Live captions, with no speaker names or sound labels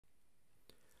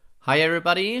Hi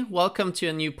everybody, welcome to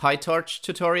a new PyTorch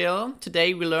tutorial.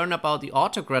 Today we learn about the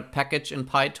Autograd package in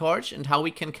PyTorch and how we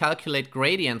can calculate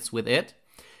gradients with it.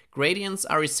 Gradients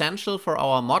are essential for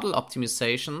our model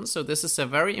optimization, so this is a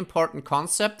very important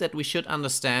concept that we should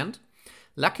understand.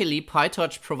 Luckily,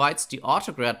 PyTorch provides the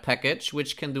Autograd package,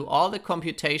 which can do all the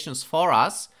computations for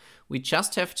us. We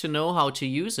just have to know how to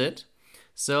use it.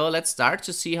 So let's start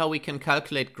to see how we can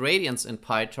calculate gradients in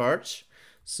PyTorch.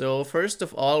 So first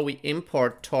of all, we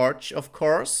import torch, of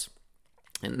course.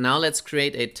 And now let's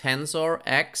create a tensor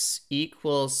x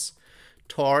equals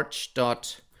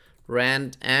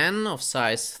torch.randn of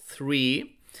size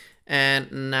 3.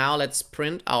 And now let's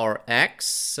print our x.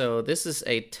 So this is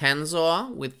a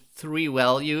tensor with 3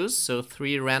 values, so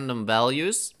 3 random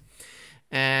values.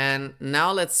 And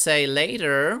now let's say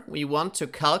later we want to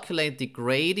calculate the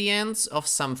gradients of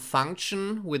some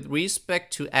function with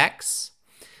respect to x.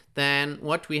 Then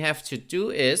what we have to do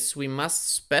is we must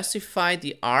specify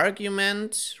the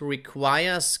argument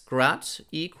requires grad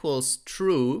equals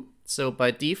true. So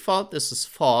by default this is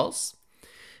false.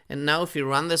 And now if we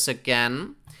run this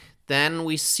again, then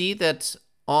we see that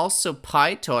also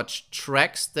PyTorch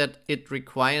tracks that it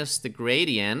requires the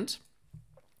gradient.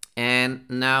 And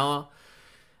now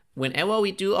whenever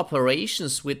we do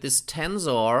operations with this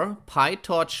tensor,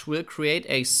 PyTorch will create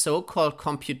a so-called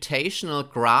computational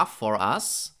graph for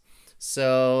us.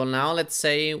 So now let's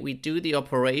say we do the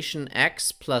operation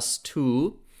x plus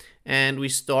 2 and we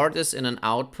store this in an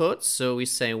output. So we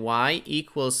say y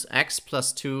equals x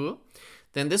plus 2.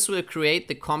 Then this will create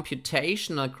the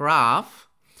computational graph.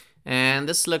 And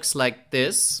this looks like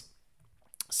this.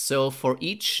 So for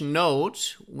each node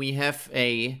we have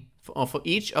for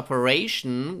each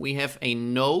operation we have a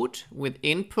node with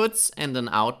inputs and an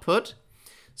output.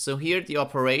 So here the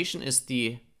operation is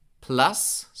the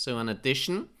plus, so an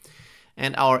addition.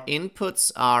 And our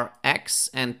inputs are x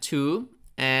and 2,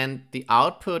 and the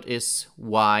output is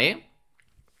y.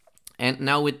 And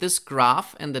now with this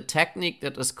graph and the technique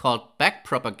that is called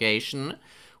backpropagation,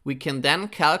 we can then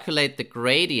calculate the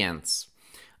gradients.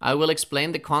 I will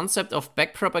explain the concept of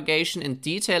backpropagation in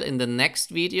detail in the next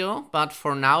video, but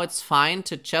for now it's fine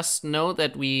to just know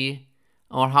that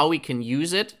how we can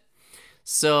use it.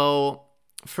 So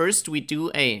first we do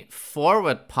a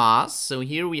forward pass. So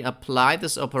here we apply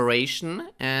this operation,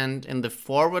 and in the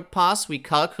forward pass we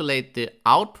calculate the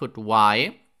output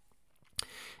y.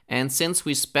 And since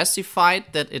we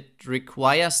specified that it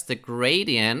requires the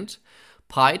gradient,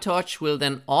 PyTorch will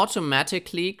then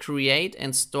automatically create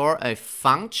and store a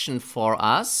function for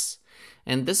us.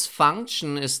 And this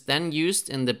function is then used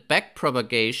in the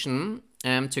backpropagation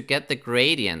to get the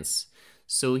gradients.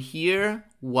 So here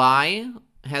y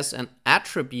has an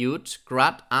attribute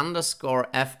grad underscore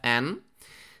fn.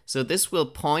 So this will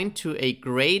point to a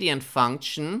gradient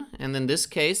function, and in this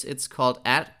case it's called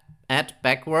add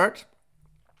backward.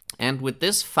 And with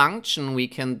this function we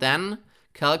can then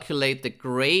calculate the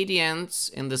gradients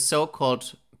in the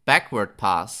so-called backward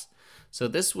pass. So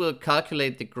this will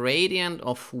calculate the gradient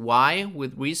of y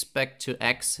with respect to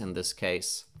x in this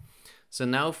case. So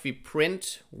now if we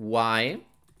print y,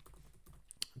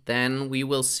 then we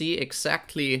will see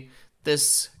exactly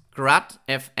this grad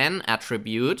fn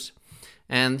attribute.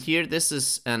 And here this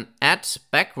is an add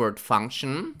backward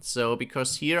function. So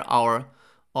because here our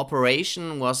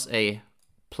operation was a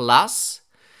plus,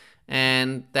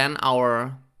 and then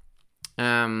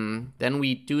then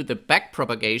we do the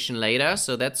backpropagation later.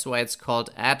 So that's why it's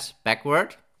called add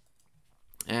backward.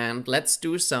 And let's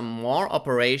do some more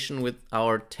operation with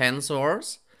our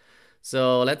tensors.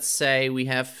 So let's say we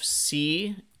have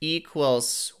c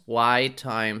equals y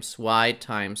times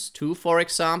 2, for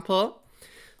example.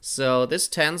 So this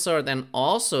tensor then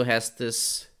also has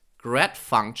this grad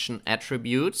function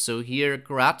attribute. So here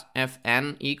grad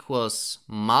fn equals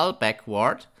mul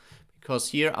backward, because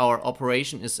here our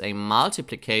operation is a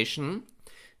multiplication.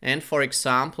 And for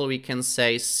example, we can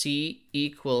say c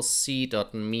equals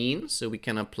c.mean. So we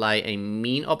can apply a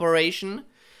mean operation.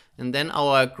 And then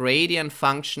our gradient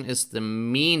function is the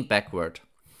mean backward.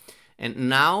 And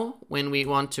now when we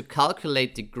want to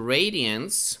calculate the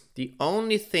gradients, the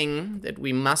only thing that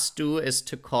we must do is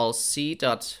to call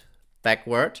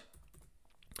c.backward.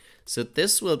 So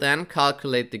this will then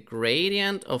calculate the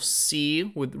gradient of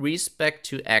c with respect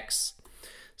to x.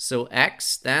 So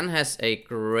x then has a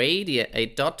gradient, a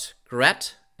dot grad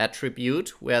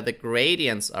attribute where the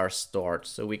gradients are stored.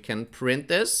 So we can print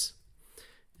this.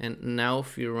 And now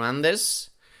if we run this,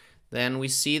 then we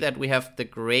see that we have the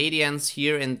gradients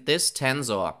here in this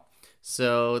tensor.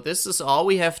 So this is all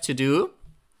we have to do.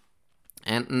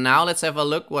 And now let's have a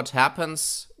look what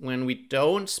happens when we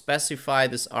don't specify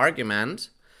this argument.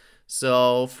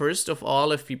 So first of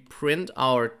all, if we print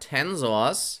our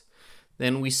tensors,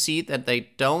 then we see that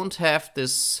they don't have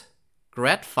this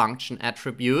grad function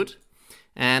attribute.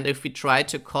 And if we try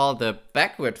to call the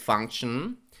backward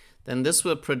function, then this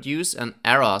will produce an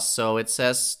error. So it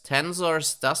says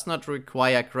tensors does not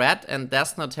require grad and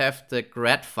does not have the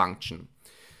grad function.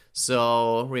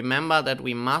 So remember that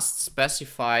we must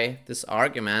specify this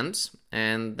argument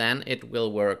and then it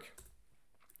will work.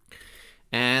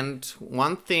 And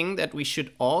one thing that we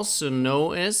should also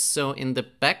know is, so in the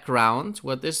background,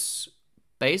 what this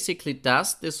basically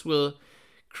does, this will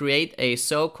create a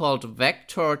so-called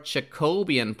vector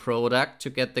Jacobian product to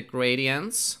get the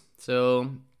gradients.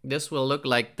 So this will look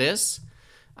like this.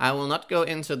 I will not go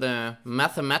into the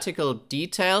mathematical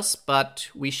details, but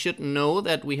we should know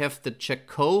that we have the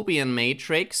Jacobian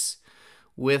matrix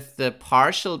with the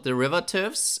partial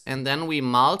derivatives, and then we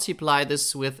multiply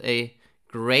this with a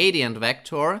gradient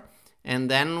vector, and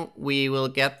then we will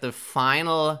get the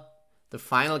final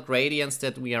gradients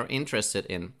that we are interested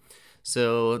in.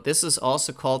 So this is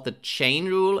also called the chain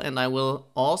rule, and I will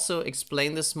also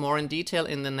explain this more in detail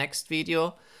in the next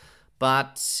video.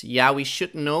 But yeah, we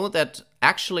should know that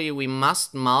actually we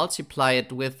must multiply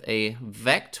it with a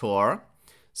vector.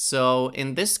 So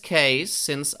in this case,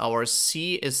 since our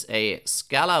c is a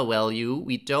scalar value,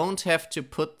 we don't have to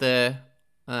put the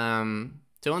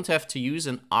don't have to use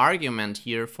an argument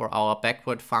here for our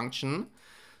backward function.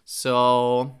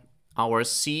 So our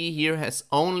c here has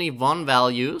only one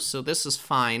value, so this is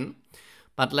fine.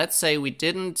 But let's say we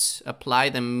didn't apply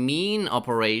the mean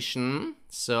operation.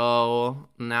 So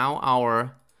now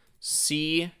our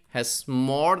c has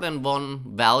more than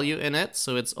one value in it,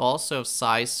 so it's also of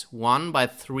size 1 by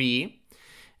 3.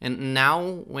 And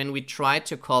now when we try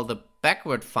to call the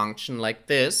backward function like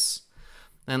this,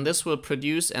 then this will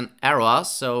produce an error.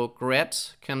 So grad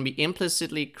can be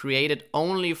implicitly created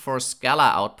only for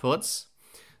scalar outputs.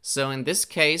 So in this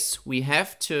case, we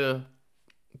have to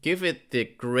give it the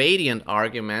gradient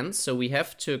argument. So we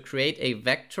have to create a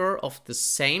vector of the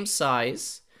same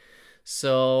size.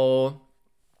 So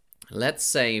let's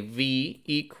say v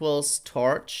equals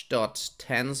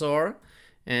torch.tensor.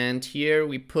 And here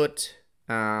we put,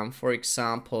 for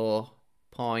example,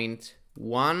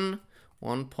 0.1,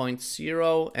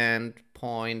 1.0, and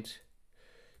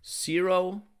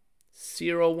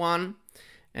 0.001.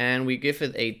 And we give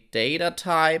it a data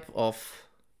type of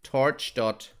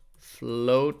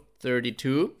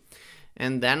torch.float32.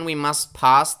 And then we must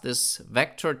pass this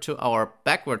vector to our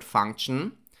backward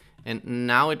function. And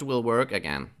now it will work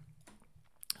again.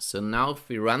 So now if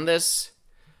we run this,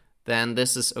 then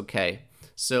this is okay.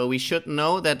 So we should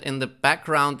know that in the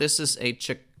background, this is a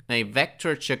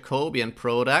vector Jacobian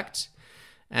product.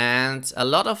 And a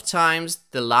lot of times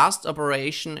the last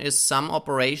operation is some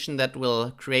operation that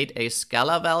will create a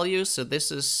scalar value. So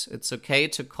it's okay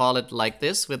to call it like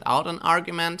this without an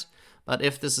argument. But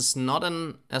if this is not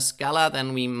a scalar,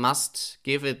 then we must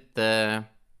give it the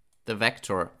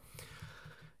vector.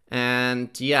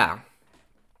 And yeah,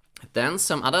 then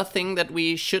some other thing that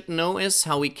we should know is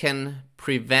how we can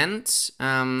prevent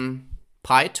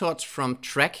PyTorch from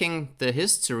tracking the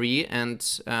history and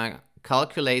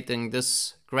calculating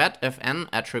this grad fn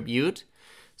attribute.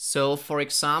 So for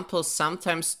example,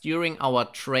 sometimes during our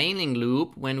training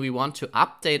loop, when we want to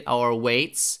update our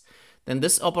weights, then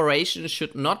this operation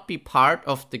should not be part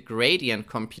of the gradient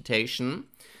computation.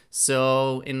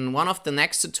 So in one of the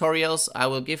next tutorials, I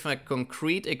will give a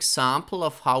concrete example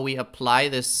of how we apply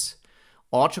this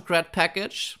Autograd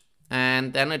package,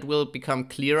 and then it will become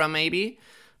clearer maybe.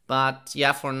 But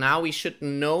yeah, for now we should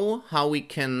know how we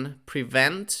can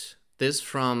prevent this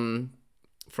from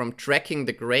tracking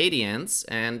the gradients,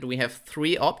 and we have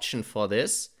 3 options for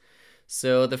this.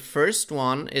 So the first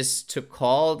one is to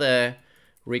call the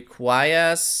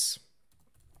requires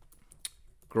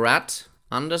grad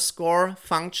underscore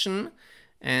function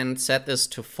and set this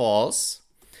to false.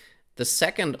 The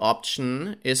second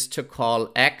option is to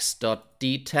call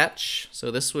x.detach.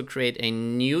 So this will create a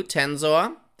new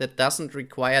tensor that doesn't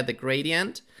require the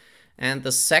gradient. And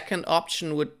the second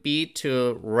option would be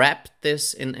to wrap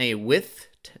this in a with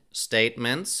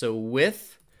statement. So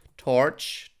with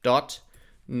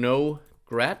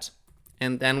torch.noGrad.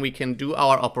 And then we can do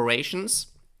our operations.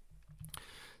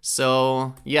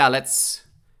 So yeah, let's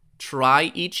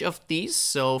try each of these.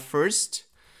 So first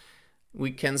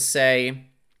we can say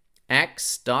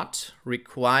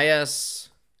x.requires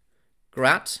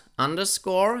grad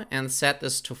underscore and set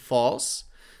this to false.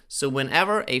 So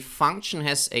whenever a function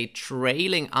has a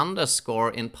trailing underscore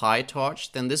in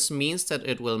PyTorch, then this means that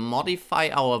it will modify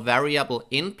our variable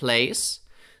in place.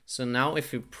 So now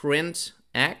if we print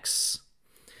x,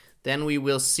 then we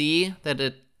will see that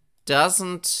it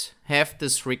doesn't have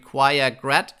this require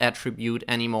grad attribute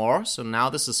anymore. So now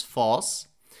this is false.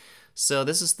 So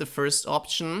this is the first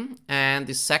option. And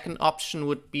the second option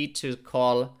would be to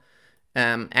call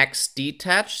x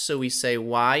detach. So we say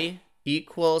y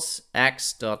equals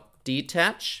x dot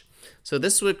detach. So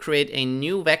this will create a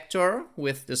new vector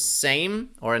with the same,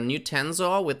 or a new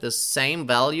tensor with the same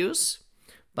values,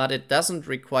 but it doesn't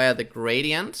require the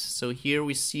gradient. So here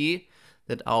we see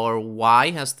that our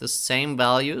y has the same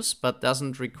values but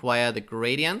doesn't require the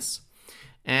gradients.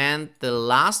 And the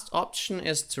last option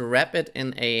is to wrap it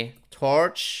in a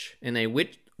torch, in a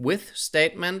with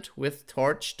statement with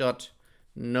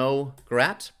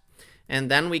torch.noGrad.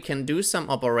 And then we can do some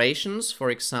operations.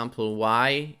 For example,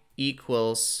 y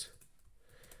equals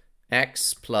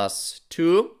x plus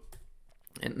 2.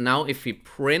 And now if we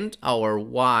print our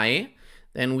y,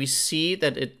 then we see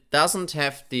that it doesn't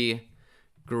have the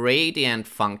gradient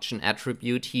function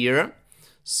attribute here.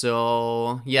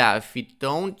 So yeah, if we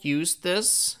don't use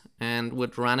this and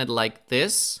would run it like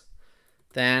this,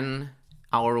 then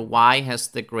our y has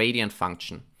the gradient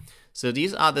function. So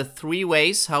these are the three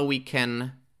ways how we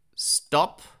can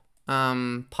stop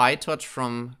PyTorch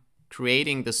from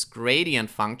creating this gradient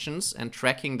functions and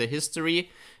tracking the history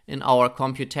in our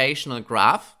computational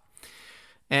graph.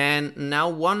 And now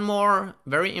one more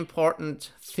very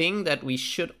important thing that we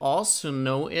should also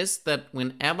know is that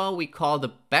whenever we call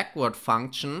the backward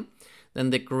function, then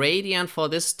the gradient for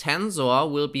this tensor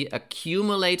will be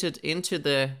accumulated into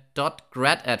the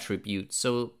 .grad attribute.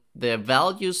 So the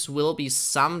values will be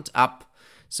summed up.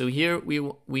 So here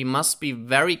we must be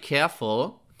very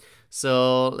careful.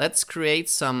 So let's create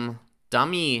some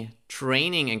dummy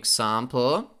training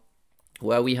example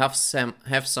where we have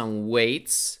some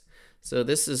weights. So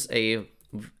this is a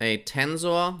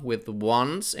tensor with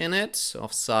ones in it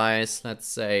of size, let's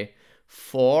say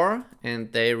 4,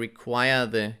 and they require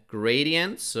the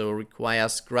gradient, so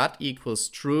requires grad equals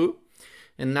true.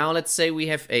 And now let's say we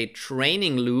have a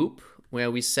training loop where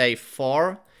we say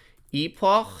for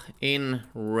epoch in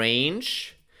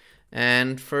range.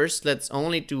 And first let's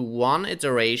only do one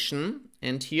iteration.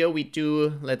 And here we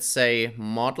do, let's say,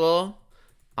 model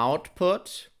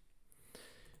output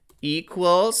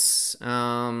equals,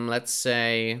 let's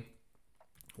say,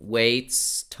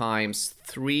 weights times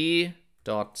 3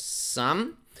 dot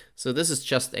sum. So this is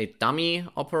just a dummy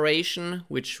operation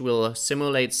which will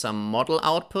simulate some model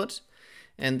output.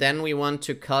 And then we want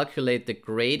to calculate the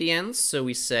gradients. So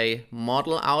we say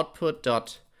model output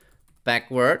dot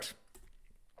backward.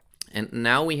 And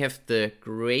now we have the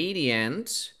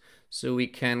gradient. So we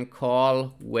can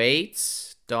call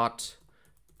weights dot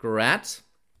grad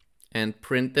and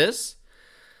print this.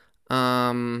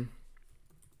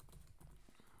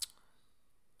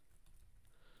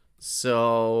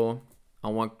 So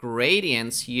our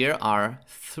gradients here are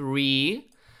 3.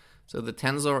 So the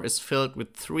tensor is filled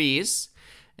with 3s.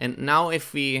 And now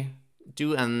if we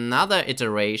do another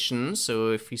iteration,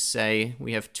 so if we say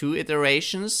we have 2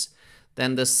 iterations,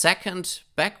 then the second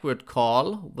backward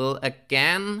call will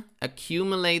again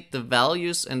accumulate the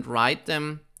values and write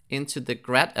them into the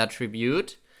grad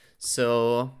attribute.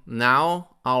 So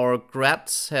now our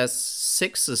grad has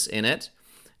 6s in it.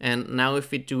 And now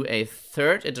if we do a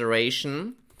third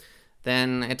iteration,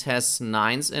 then it has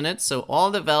 9s in it. So all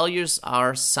the values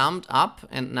are summed up,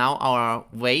 and now our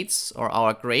weights or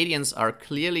our gradients are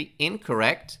clearly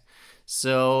incorrect.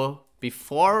 So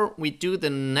before we do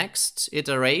the next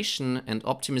iteration and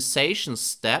optimization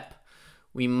step,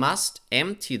 we must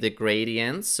empty the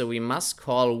gradients. So we must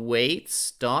call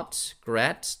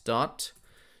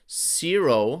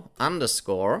weights.grad.0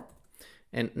 underscore.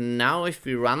 And now if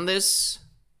we run this,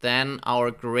 then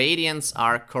our gradients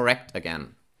are correct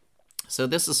again. So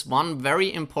this is one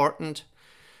very important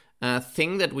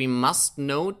thing that we must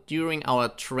know during our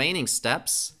training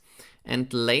steps.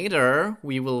 And later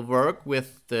we will work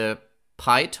with the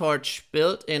PyTorch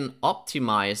built-in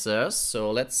optimizers.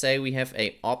 So let's say we have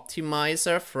a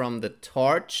optimizer from the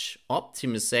Torch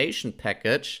optimization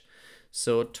package.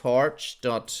 So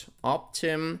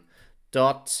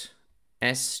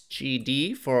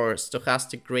torch.optim.sgd for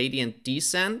stochastic gradient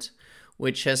descent,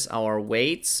 which has our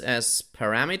weights as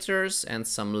parameters and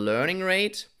some learning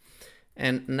rate.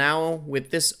 And now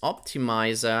with this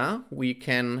optimizer, we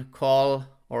can call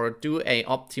or do a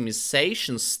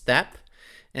optimization step.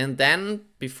 And then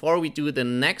before we do the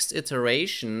next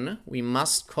iteration, we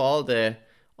must call the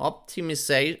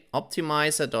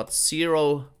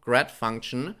optimizer.0 grad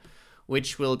function,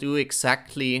 which will do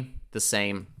exactly the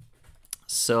same.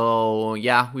 So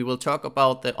yeah, we will talk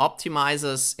about the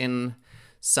optimizers in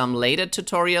some later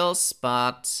tutorials,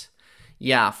 but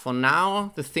Yeah, for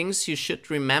now, the things you should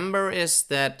remember is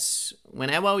that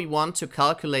whenever we want to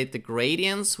calculate the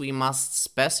gradients, we must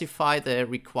specify the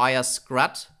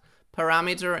require_grad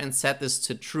parameter and set this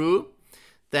to true.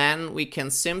 Then we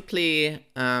can simply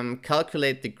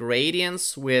calculate the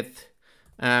gradients with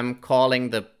calling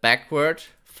the backward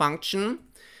function.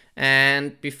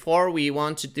 And before we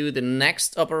want to do the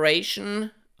next operation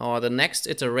or the next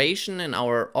iteration in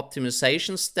our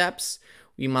optimization steps,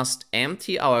 we must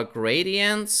empty our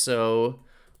gradient. So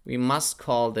we must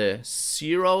call the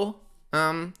 0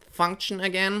 function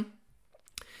again.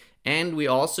 And we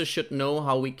also should know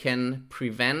how we can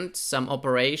prevent some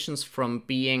operations from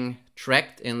being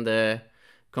tracked in the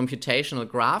computational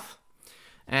graph.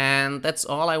 And that's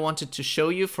all I wanted to show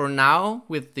you for now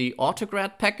with the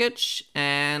Autograd package,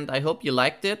 and I hope you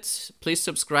liked it. Please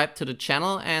subscribe to the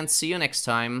channel and see you next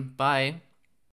time. Bye.